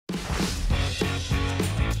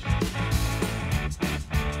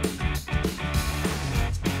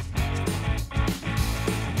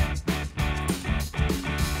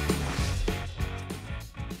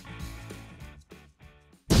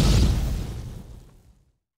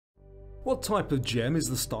What type of gem is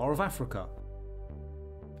the Star of Africa?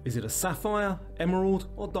 Is it a sapphire, emerald,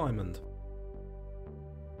 or diamond?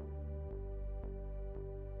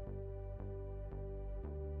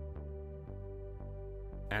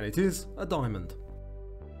 And it is a diamond.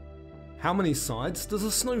 How many sides does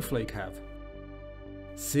a snowflake have?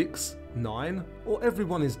 6, 9, or every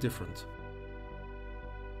one is different?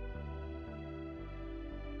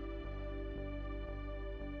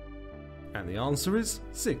 And the answer is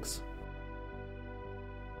 6.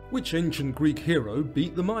 Which ancient Greek hero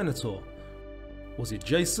beat the Minotaur? Was it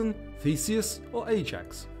Jason, Theseus, or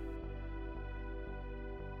Ajax?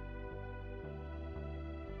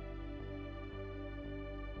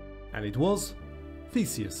 And it was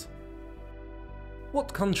Theseus.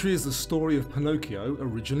 What country is the story of Pinocchio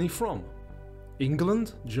originally from?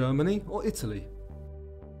 England, Germany, or Italy?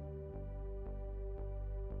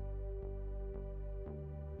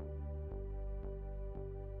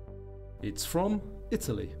 It's from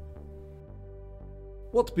Italy.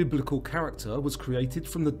 What biblical character was created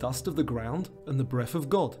from the dust of the ground and the breath of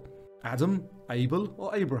God? Adam, Abel,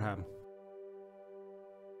 or Abraham?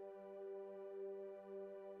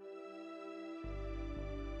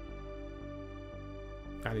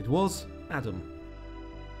 And it was Adam.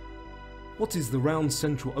 What is the round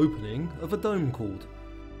central opening of a dome called?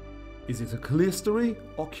 Is it a clerestory,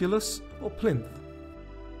 oculus, or plinth?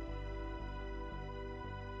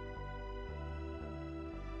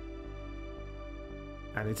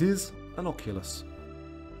 And it is an oculus.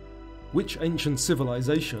 Which ancient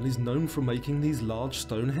civilization is known for making these large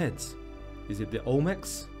stone heads? Is it the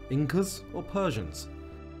Olmecs, Incas, or Persians?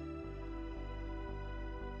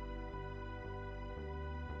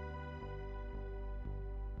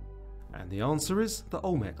 And the answer is the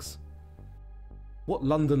Olmecs. What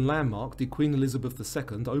London landmark did Queen Elizabeth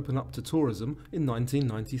II open up to tourism in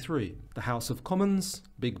 1993? The House of Commons,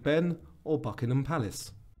 Big Ben, or Buckingham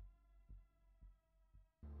Palace?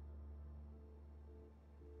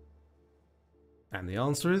 And the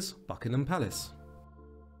answer is Buckingham Palace.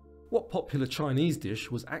 What popular Chinese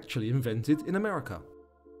dish was actually invented in America?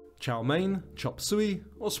 Chow mein, chop suey,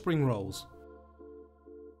 or spring rolls?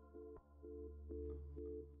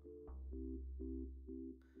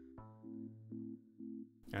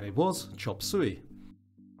 And it was chop suey.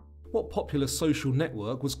 What popular social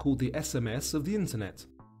network was called the SMS of the internet?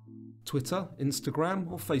 Twitter,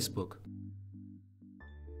 Instagram, or Facebook?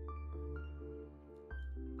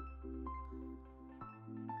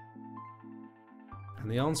 And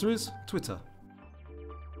the answer is Twitter.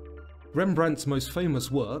 Rembrandt's most famous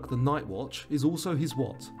work, The Night Watch, is also his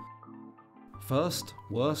what? First,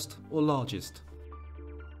 worst, or largest?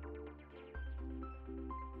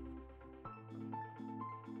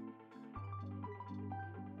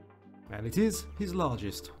 And it is his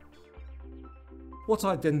largest. What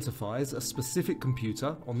identifies a specific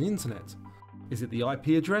computer on the internet? Is it the IP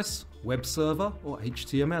address, web server, or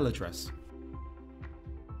HTML address?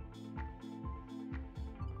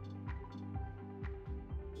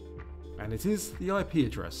 And it is the IP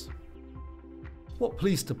address. What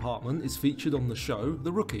police department is featured on the show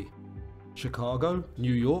The Rookie? Chicago,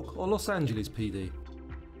 New York, or Los Angeles PD?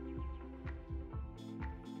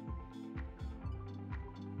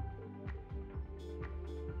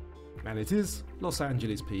 And it is Los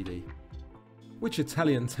Angeles PD. Which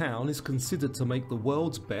Italian town is considered to make the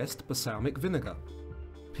world's best balsamic vinegar?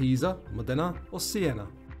 Pisa, Modena, or Siena?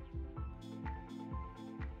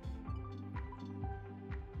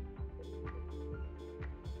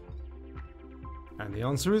 And the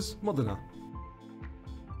answer is Modena.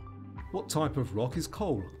 What type of rock is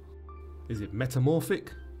coal? Is it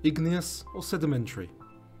metamorphic, igneous, or sedimentary?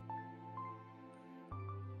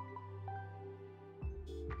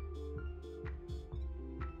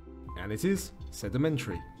 And it is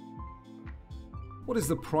sedimentary. What is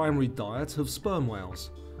the primary diet of sperm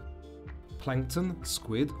whales? Plankton,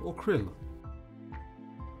 squid, or krill?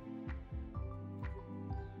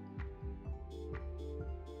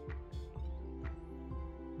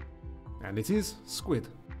 And it is squid.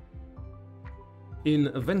 In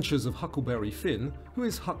Adventures of Huckleberry Finn, who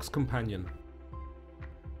is Huck's companion?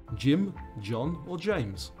 Jim, John, or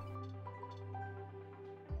James?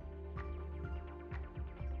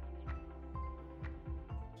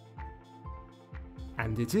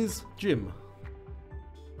 And it is Jim.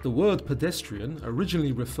 The word pedestrian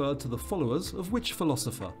originally referred to the followers of which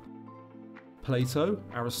philosopher? Plato,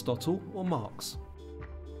 Aristotle, or Marx?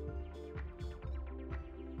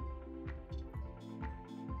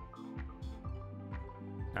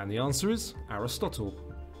 And the answer is Aristotle.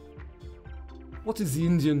 What is the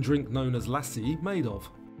Indian drink known as lassi made of?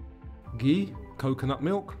 Ghee, coconut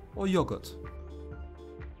milk, or yogurt?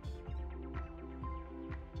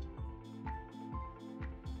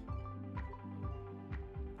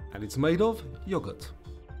 And it's made of yogurt.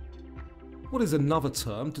 What is another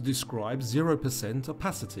term to describe 0%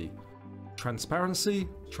 opacity? Transparency,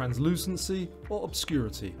 translucency, or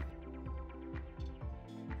obscurity?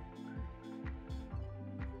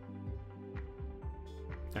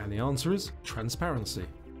 And the answer is transparency.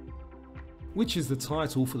 Which is the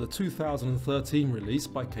title for the 2013 release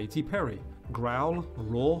by Katy Perry? Growl,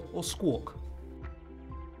 Roar, or Squawk?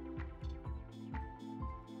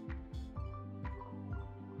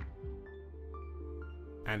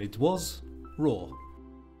 And it was Roar.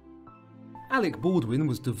 Alec Baldwin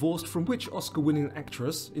was divorced from which Oscar-winning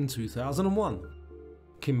actress in 2001?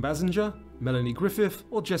 Kim Basinger, Melanie Griffith,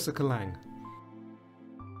 or Jessica Lange?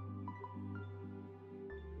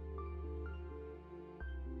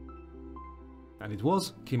 And it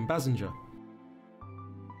was Kim Basinger.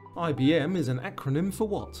 IBM is an acronym for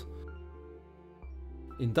what?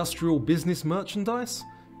 Industrial Business Merchandise,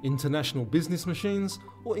 International Business Machines,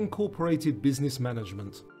 or Incorporated Business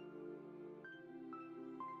Management?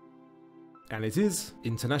 And it is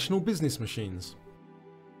International Business Machines.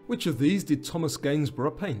 Which of these did Thomas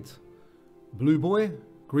Gainsborough paint? Blue Boy,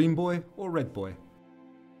 Green Boy, or Red Boy?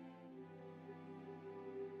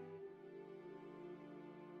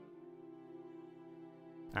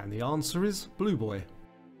 And the answer is Blue Boy.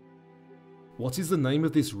 What is the name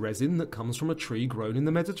of this resin that comes from a tree grown in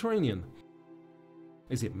the Mediterranean?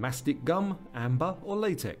 Is it mastic gum, amber, or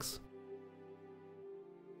latex?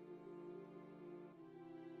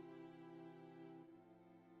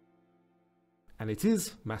 And it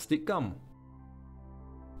is mastic gum.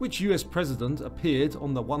 Which US president appeared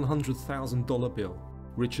on the $100,000 bill?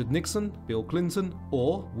 Richard Nixon, Bill Clinton,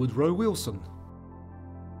 or Woodrow Wilson?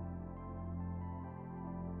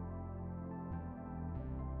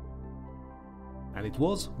 And it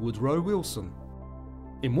was Woodrow Wilson.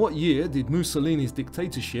 In what year did Mussolini's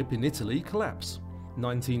dictatorship in Italy collapse?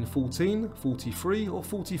 1914, 43, or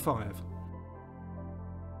 45?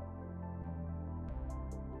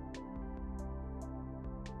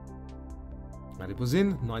 And it was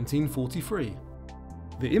in 1943.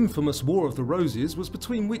 The infamous War of the Roses was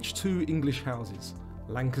between which two English houses?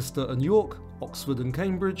 Lancaster and York, Oxford and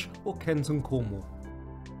Cambridge, or Kent and Cornwall?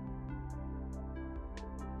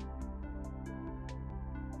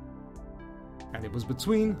 And it was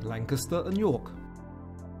between Lancaster and York.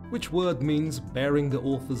 Which word means bearing the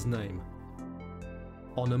author's name?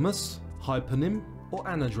 Onymous, hyponym, or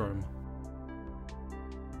anadrome?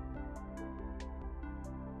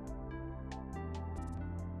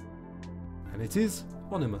 And it is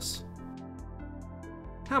onymous.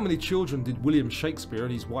 How many children did William Shakespeare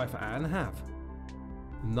and his wife Anne have?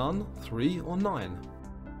 None, 3, or 9?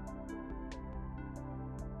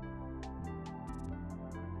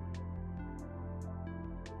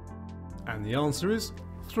 And the answer is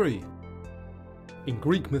 3. In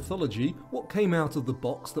Greek mythology, what came out of the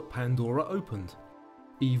box that Pandora opened?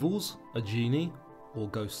 Evils, a genie, or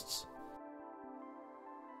ghosts?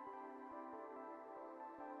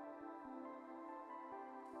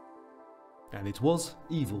 And it was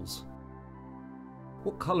evils.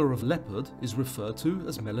 What colour of leopard is referred to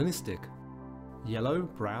as melanistic? Yellow,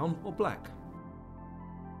 brown, or black?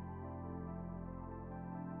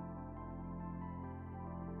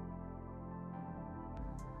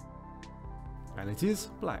 And it is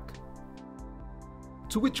black.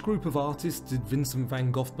 To which group of artists did Vincent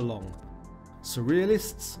van Gogh belong?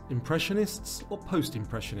 Surrealists, Impressionists, or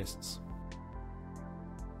Post-Impressionists?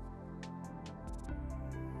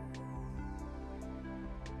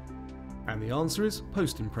 And the answer is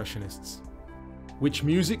Post-Impressionists. Which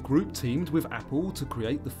music group teamed with Apple to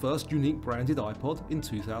create the first unique branded iPod in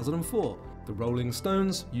 2004? The Rolling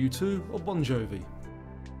Stones, U2, or Bon Jovi?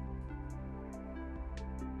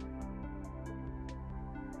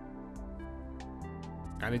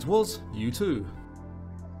 And it was U2.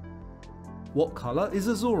 What colour is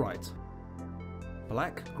azurite?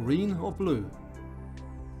 Black, green, or blue?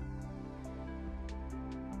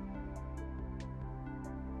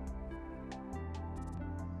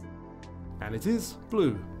 And it is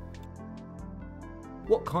blue.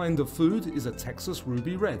 What kind of food is a Texas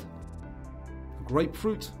Ruby Red?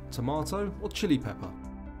 Grapefruit, tomato, or chili pepper?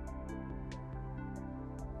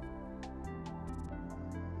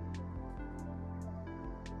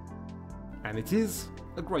 And it is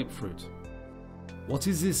a grapefruit. What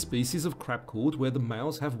is this species of crab called where the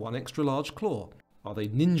males have one extra large claw? Are they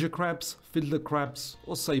ninja crabs, fiddler crabs,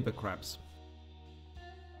 or saber crabs?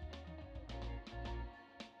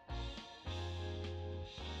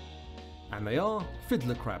 And they are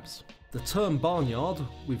fiddler crabs. The term barnyard,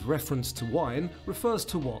 with reference to wine, refers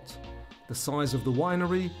to what? The size of the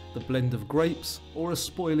winery, the blend of grapes, or a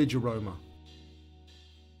spoilage aroma?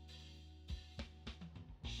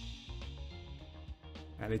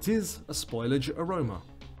 And it is a spoilage aroma.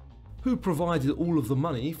 Who provided all of the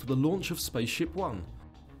money for the launch of Spaceship One?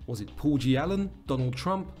 Was it Paul G. Allen, Donald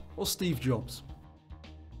Trump, or Steve Jobs?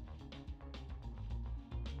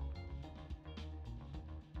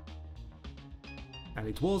 And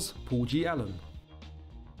it was Paul G. Allen.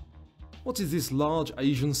 What is this large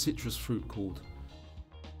Asian citrus fruit called?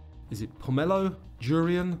 Is it pomelo,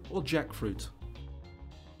 durian, or jackfruit?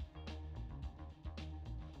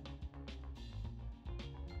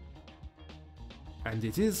 And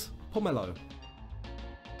it is pomelo.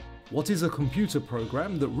 What is a computer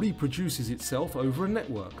program that reproduces itself over a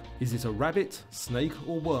network? Is it a rabbit, snake,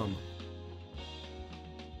 or worm?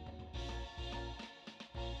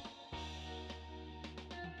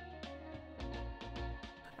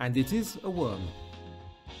 And it is a worm.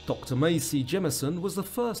 Dr. May C. Jemison was the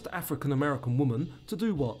first African-American woman to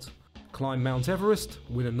do what? Climb Mount Everest,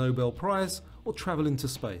 win a Nobel Prize, or travel into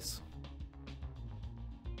space?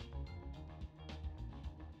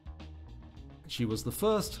 She was the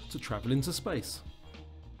first to travel into space.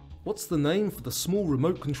 What's the name for the small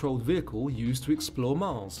remote-controlled vehicle used to explore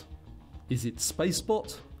Mars? Is it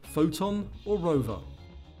Spacebot, Photon, or Rover?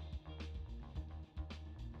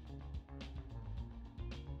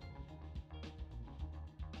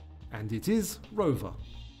 And it is Rover.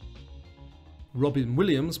 Robin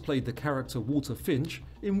Williams played the character Walter Finch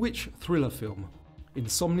in which thriller film?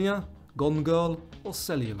 Insomnia, Gone Girl, or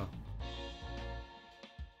Cellular?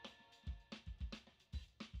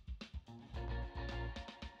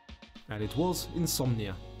 And it was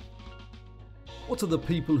Insomnia. What are the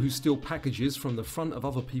people who steal packages from the front of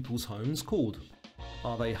other people's homes called?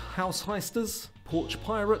 Are they house heisters, porch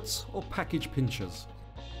pirates, or package pinchers?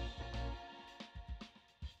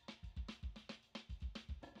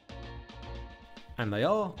 And they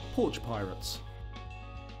are porch pirates.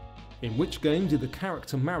 In which game did the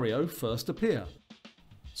character Mario first appear?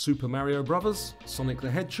 Super Mario Bros., Sonic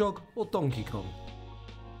the Hedgehog, or Donkey Kong?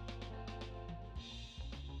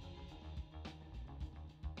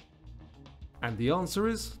 And the answer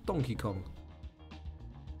is Donkey Kong.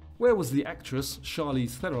 Where was the actress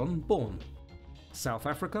Charlize Theron born? South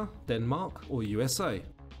Africa, Denmark, or USA?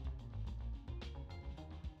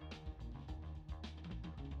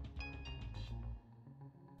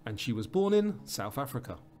 And she was born in South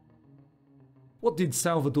Africa. What did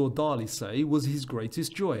Salvador Dali say was his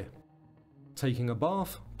greatest joy? Taking a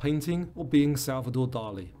bath, painting, or being Salvador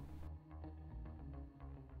Dali?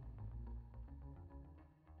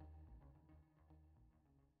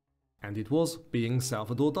 And it was being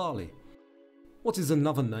Salvador Dali. What is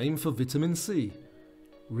another name for vitamin C?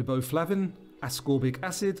 Riboflavin, ascorbic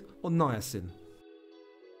acid, or niacin?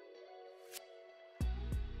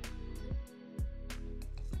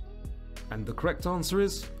 And the correct answer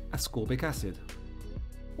is ascorbic acid.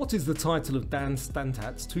 What is the title of Dan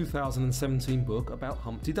Stantat's 2017 book about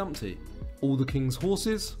Humpty Dumpty? All the King's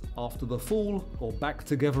Horses, After the Fall, or Back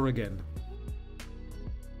Together Again?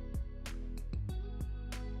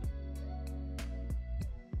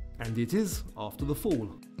 And it is After the Fall.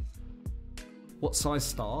 What size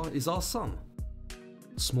star is our Sun?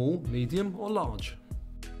 Small, medium, or large?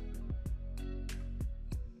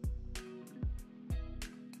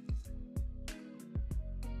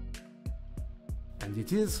 And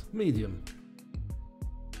it is medium.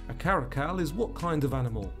 A caracal is what kind of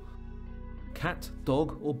animal? Cat,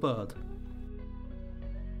 dog, or bird?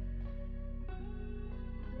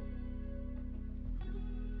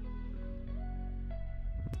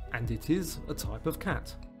 And it is a type of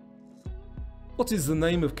cat. What is the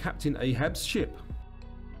name of Captain Ahab's ship?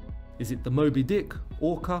 Is it the Moby Dick,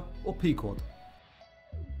 Orca, or Pequod?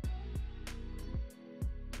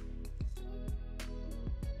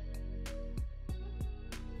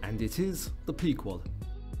 And it is the Pequod.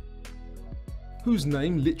 Whose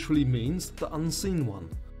name literally means the unseen one?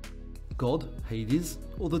 God, Hades,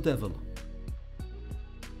 or the devil?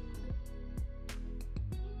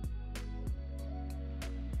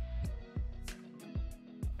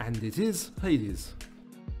 And it is Hades.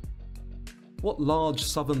 What large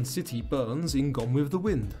southern city burns in Gone with the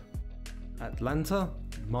Wind? Atlanta,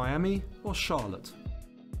 Miami, or Charlotte?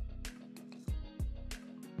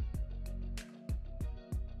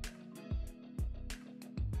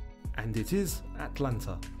 And it is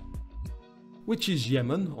Atlanta. Which is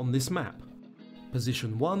Yemen on this map?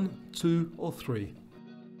 Position 1, 2, or 3?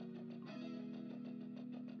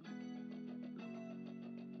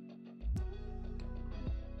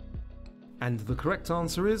 And the correct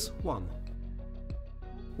answer is 1.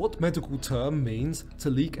 What medical term means to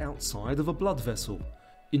leak outside of a blood vessel?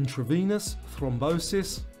 Intravenous,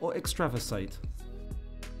 thrombosis, or extravasate?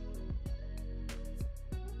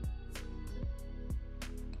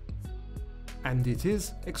 And it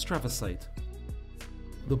is extravasate.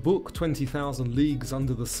 The book 20,000 Leagues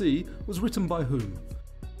Under the Sea was written by whom?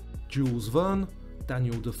 Jules Verne,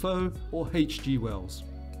 Daniel Defoe, or H.G. Wells?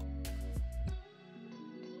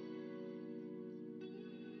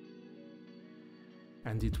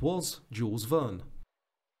 And it was Jules Verne.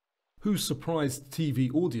 Who surprised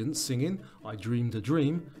TV audience singing I Dreamed a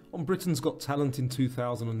Dream on Britain's Got Talent in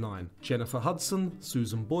 2009? Jennifer Hudson,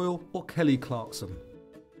 Susan Boyle, or Kelly Clarkson?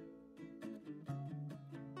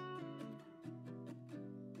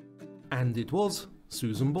 And it was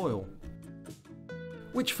Susan Boyle.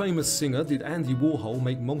 Which famous singer did Andy Warhol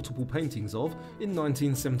make multiple paintings of in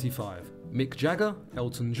 1975? Mick Jagger,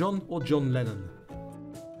 Elton John, or John Lennon?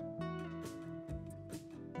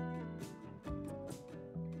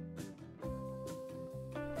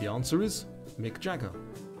 The answer is Mick Jagger.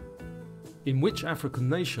 In which African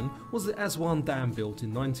nation was the Aswan Dam built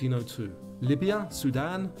in 1902? Libya,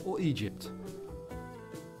 Sudan, or Egypt?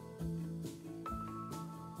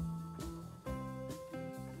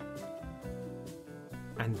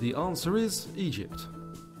 And the answer is Egypt.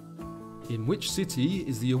 In which city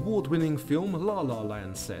is the award-winning film La La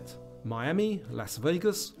Land set? Miami, Las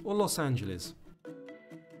Vegas, or Los Angeles?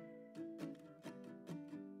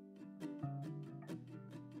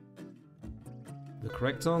 The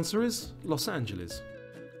correct answer is Los Angeles.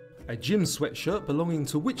 A gym sweatshirt belonging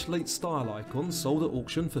to which late style icon sold at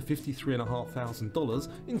auction for $53,500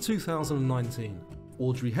 in 2019?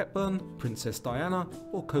 Audrey Hepburn, Princess Diana,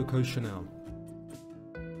 or Coco Chanel?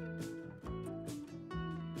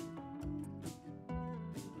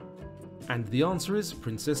 And the answer is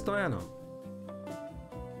Princess Diana.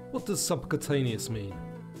 What does subcutaneous mean?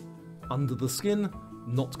 Under the skin,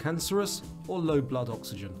 not cancerous, or low blood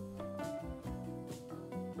oxygen?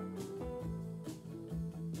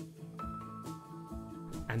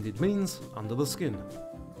 And it means under the skin.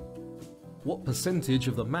 What percentage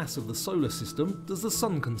of the mass of the solar system does the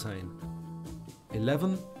Sun contain?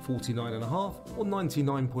 11, 49.5, or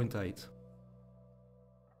 99.8?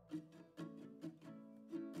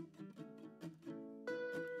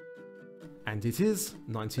 And it is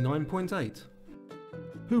 99.8.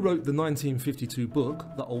 Who wrote the 1952 book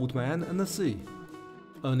The Old Man and the Sea?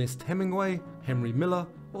 Ernest Hemingway, Henry Miller,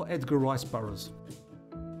 or Edgar Rice Burroughs?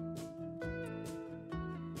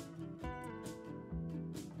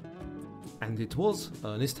 And it was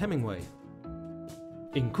Ernest Hemingway.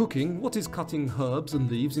 In cooking, what is cutting herbs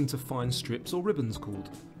and leaves into fine strips or ribbons called?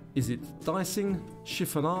 Is it dicing,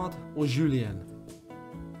 chiffonade, or julienne?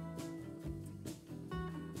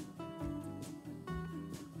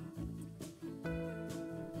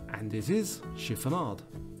 And it is chiffonade.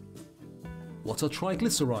 What are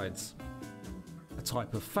triglycerides? A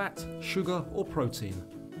type of fat, sugar, or protein?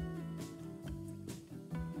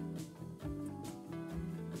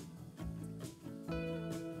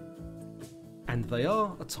 And they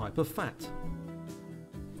are a type of fat.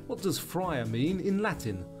 What does friar mean in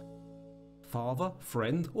Latin? Father,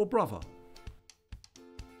 friend, or brother?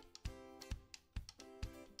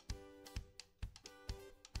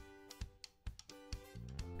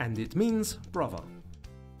 And it means brother.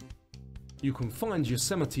 You can find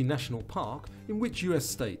Yosemite National Park in which US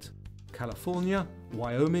state? California,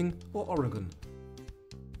 Wyoming, or Oregon?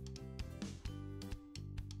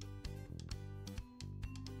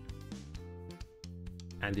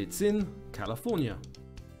 And it's in California.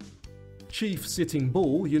 Chief Sitting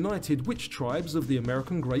Bull united which tribes of the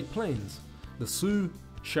American Great Plains? The Sioux,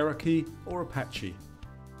 Cherokee, or Apache?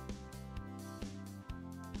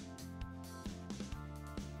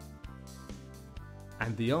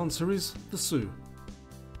 And the answer is the Sioux.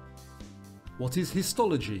 What is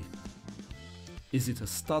histology? Is it a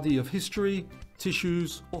study of history,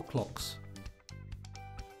 tissues, or clocks?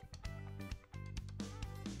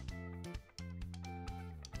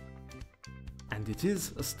 And it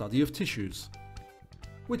is a study of tissues.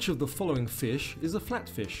 Which of the following fish is a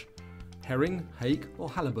flatfish? Herring, hake, or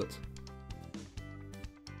halibut?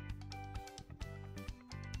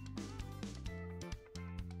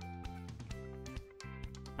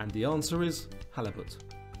 And the answer is halibut.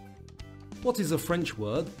 What is a French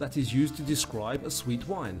word that is used to describe a sweet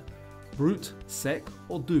wine? Brut, sec,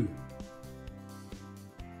 or doux?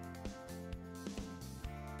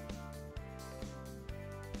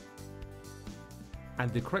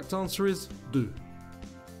 And the correct answer is doux.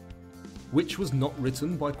 Which was not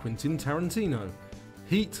written by Quentin Tarantino?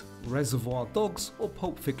 Heat, Reservoir Dogs, or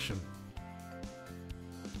Pulp Fiction?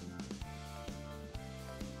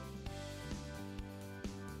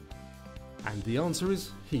 And the answer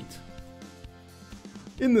is Heat.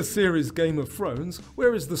 In the series Game of Thrones,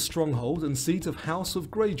 where is the stronghold and seat of House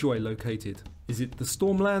of Greyjoy located? Is it the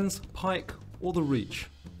Stormlands, Pike, or the reach.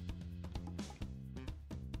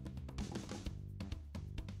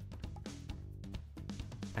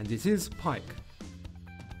 And it is Pike.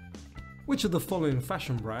 Which of the following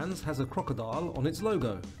fashion brands has a crocodile on its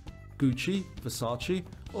logo? Gucci, Versace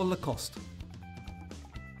or Lacoste?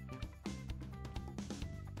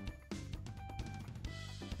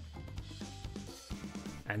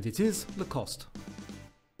 And it is Lacoste.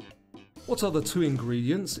 What are the two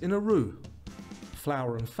ingredients in a roux?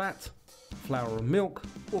 Flour and fat, flour and milk,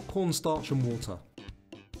 or cornstarch and water?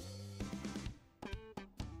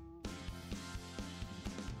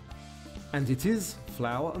 And it is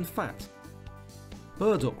flour and fat.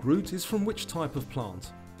 Burdock root is from which type of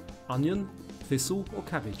plant? Onion, thistle or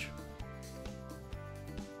cabbage?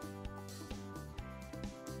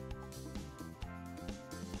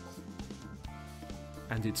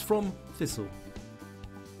 And it's from thistle.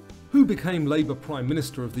 Who became Labour Prime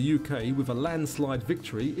Minister of the UK with a landslide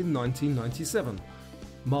victory in 1997?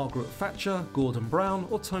 Margaret Thatcher, Gordon Brown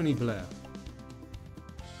or Tony Blair?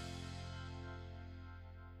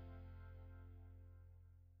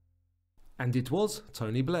 And it was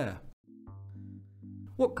Tony Blair.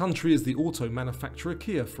 What country is the auto manufacturer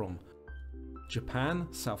Kia from? Japan,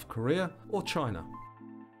 South Korea or China?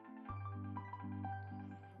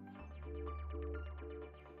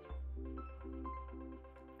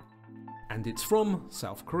 And it's from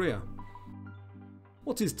South Korea.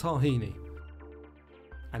 What is tahini?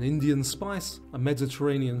 An Indian spice, a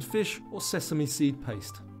Mediterranean fish or sesame seed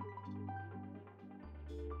paste?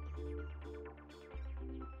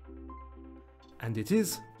 And it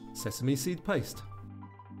is sesame seed paste.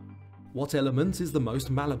 What element is the most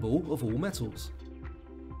malleable of all metals?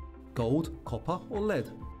 Gold, copper or lead?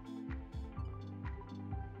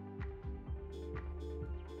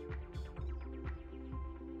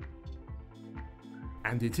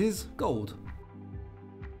 And it is gold.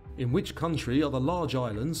 In which country are the large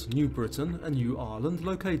islands New Britain and New Ireland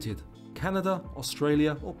located? Canada,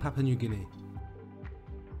 Australia or Papua New Guinea?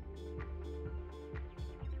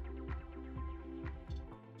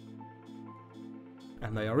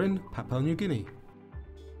 And they are in Papua New Guinea.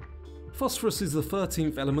 Phosphorus is the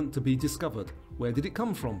 13th element to be discovered. Where did it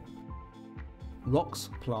come from? Rocks,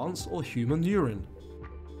 plants or human urine?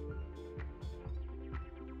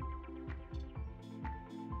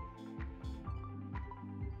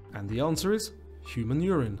 And the answer is human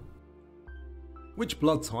urine. Which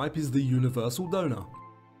blood type is the universal donor?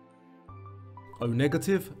 O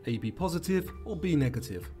negative, AB positive or B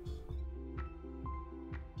negative?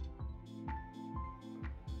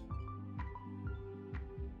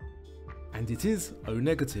 And it is O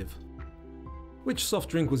negative. Which soft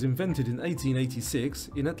drink was invented in 1886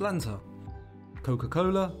 in Atlanta?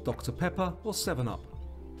 Coca-Cola, Dr. Pepper or 7-Up?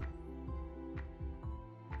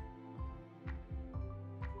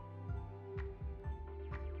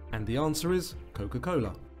 And the answer is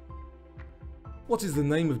Coca-Cola. What is the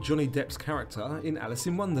name of Johnny Depp's character in Alice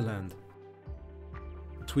in Wonderland?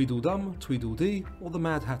 Tweedledum, Tweedledee or the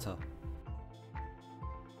Mad Hatter?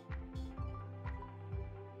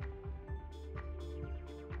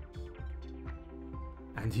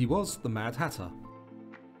 And he was the Mad Hatter.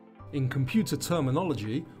 In computer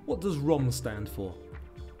terminology, what does ROM stand for?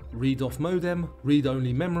 Read-off modem,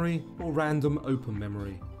 read-only memory or random open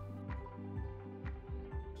memory?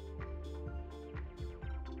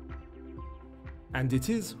 And it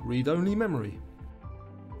is read-only memory.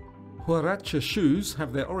 Huaracha shoes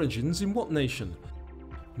have their origins in what nation?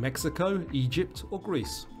 Mexico, Egypt or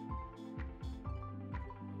Greece?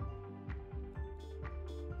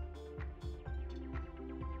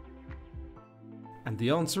 And the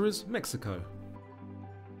answer is Mexico.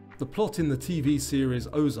 The plot in the TV series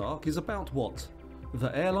Ozark is about what?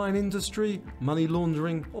 The airline industry, money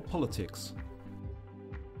laundering or politics?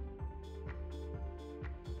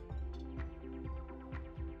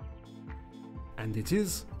 And it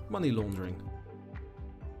is money laundering.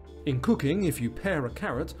 In cooking, if you pare a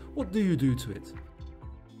carrot, what do you do to it?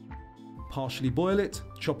 Partially boil it,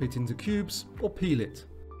 chop it into cubes, or peel it?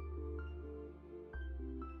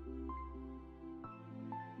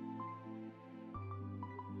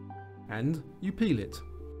 And you peel it.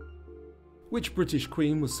 Which British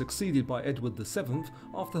Queen was succeeded by Edward VII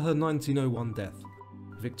after her 1901 death?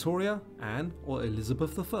 Victoria, Anne, or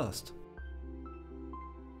Elizabeth I?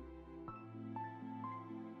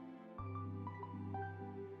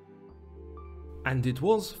 And it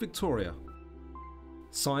was Victoria.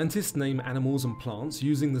 Scientists name animals and plants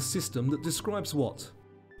using the system that describes what?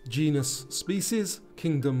 Genus, species,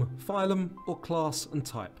 kingdom, phylum, or class and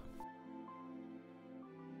type?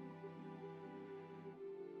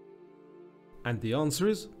 And the answer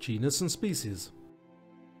is genus and species.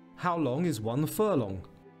 How long is 1 furlong?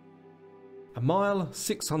 A mile,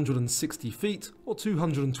 660 feet or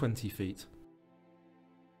 220 feet?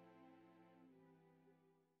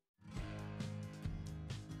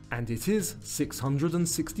 And it is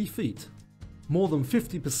 660 feet. More than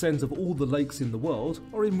 50% of all the lakes in the world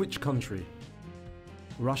are in which country?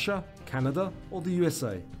 Russia, Canada or the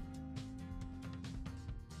USA?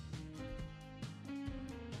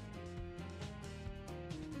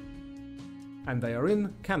 And they are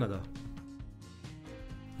in Canada.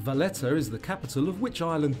 Valletta is the capital of which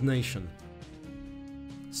island nation?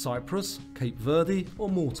 Cyprus, Cape Verde or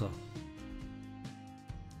Malta?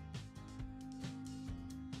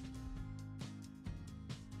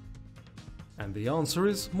 And the answer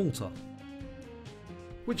is Malta.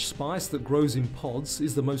 Which spice that grows in pods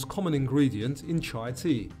is the most common ingredient in chai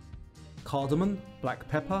tea? Cardamom, black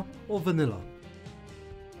pepper or vanilla?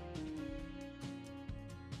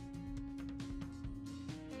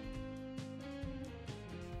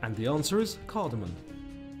 And the answer is cardamom.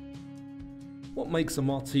 What makes a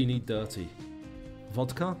martini dirty?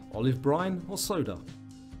 Vodka, olive brine or soda?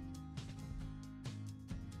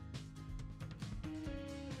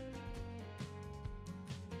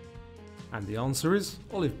 And the answer is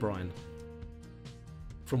olive brine.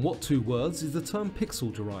 From what two words is the term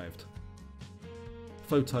pixel derived?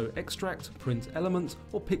 Photo extract, print element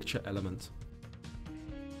or picture element?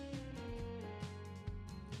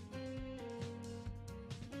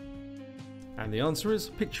 And the answer is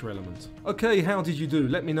picture element. Okay, how did you do?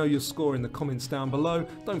 Let me know your score in the comments down below.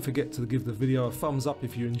 Don't forget to give the video a thumbs up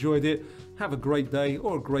if you enjoyed it. Have a great day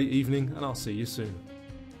or a great evening, and I'll see you soon.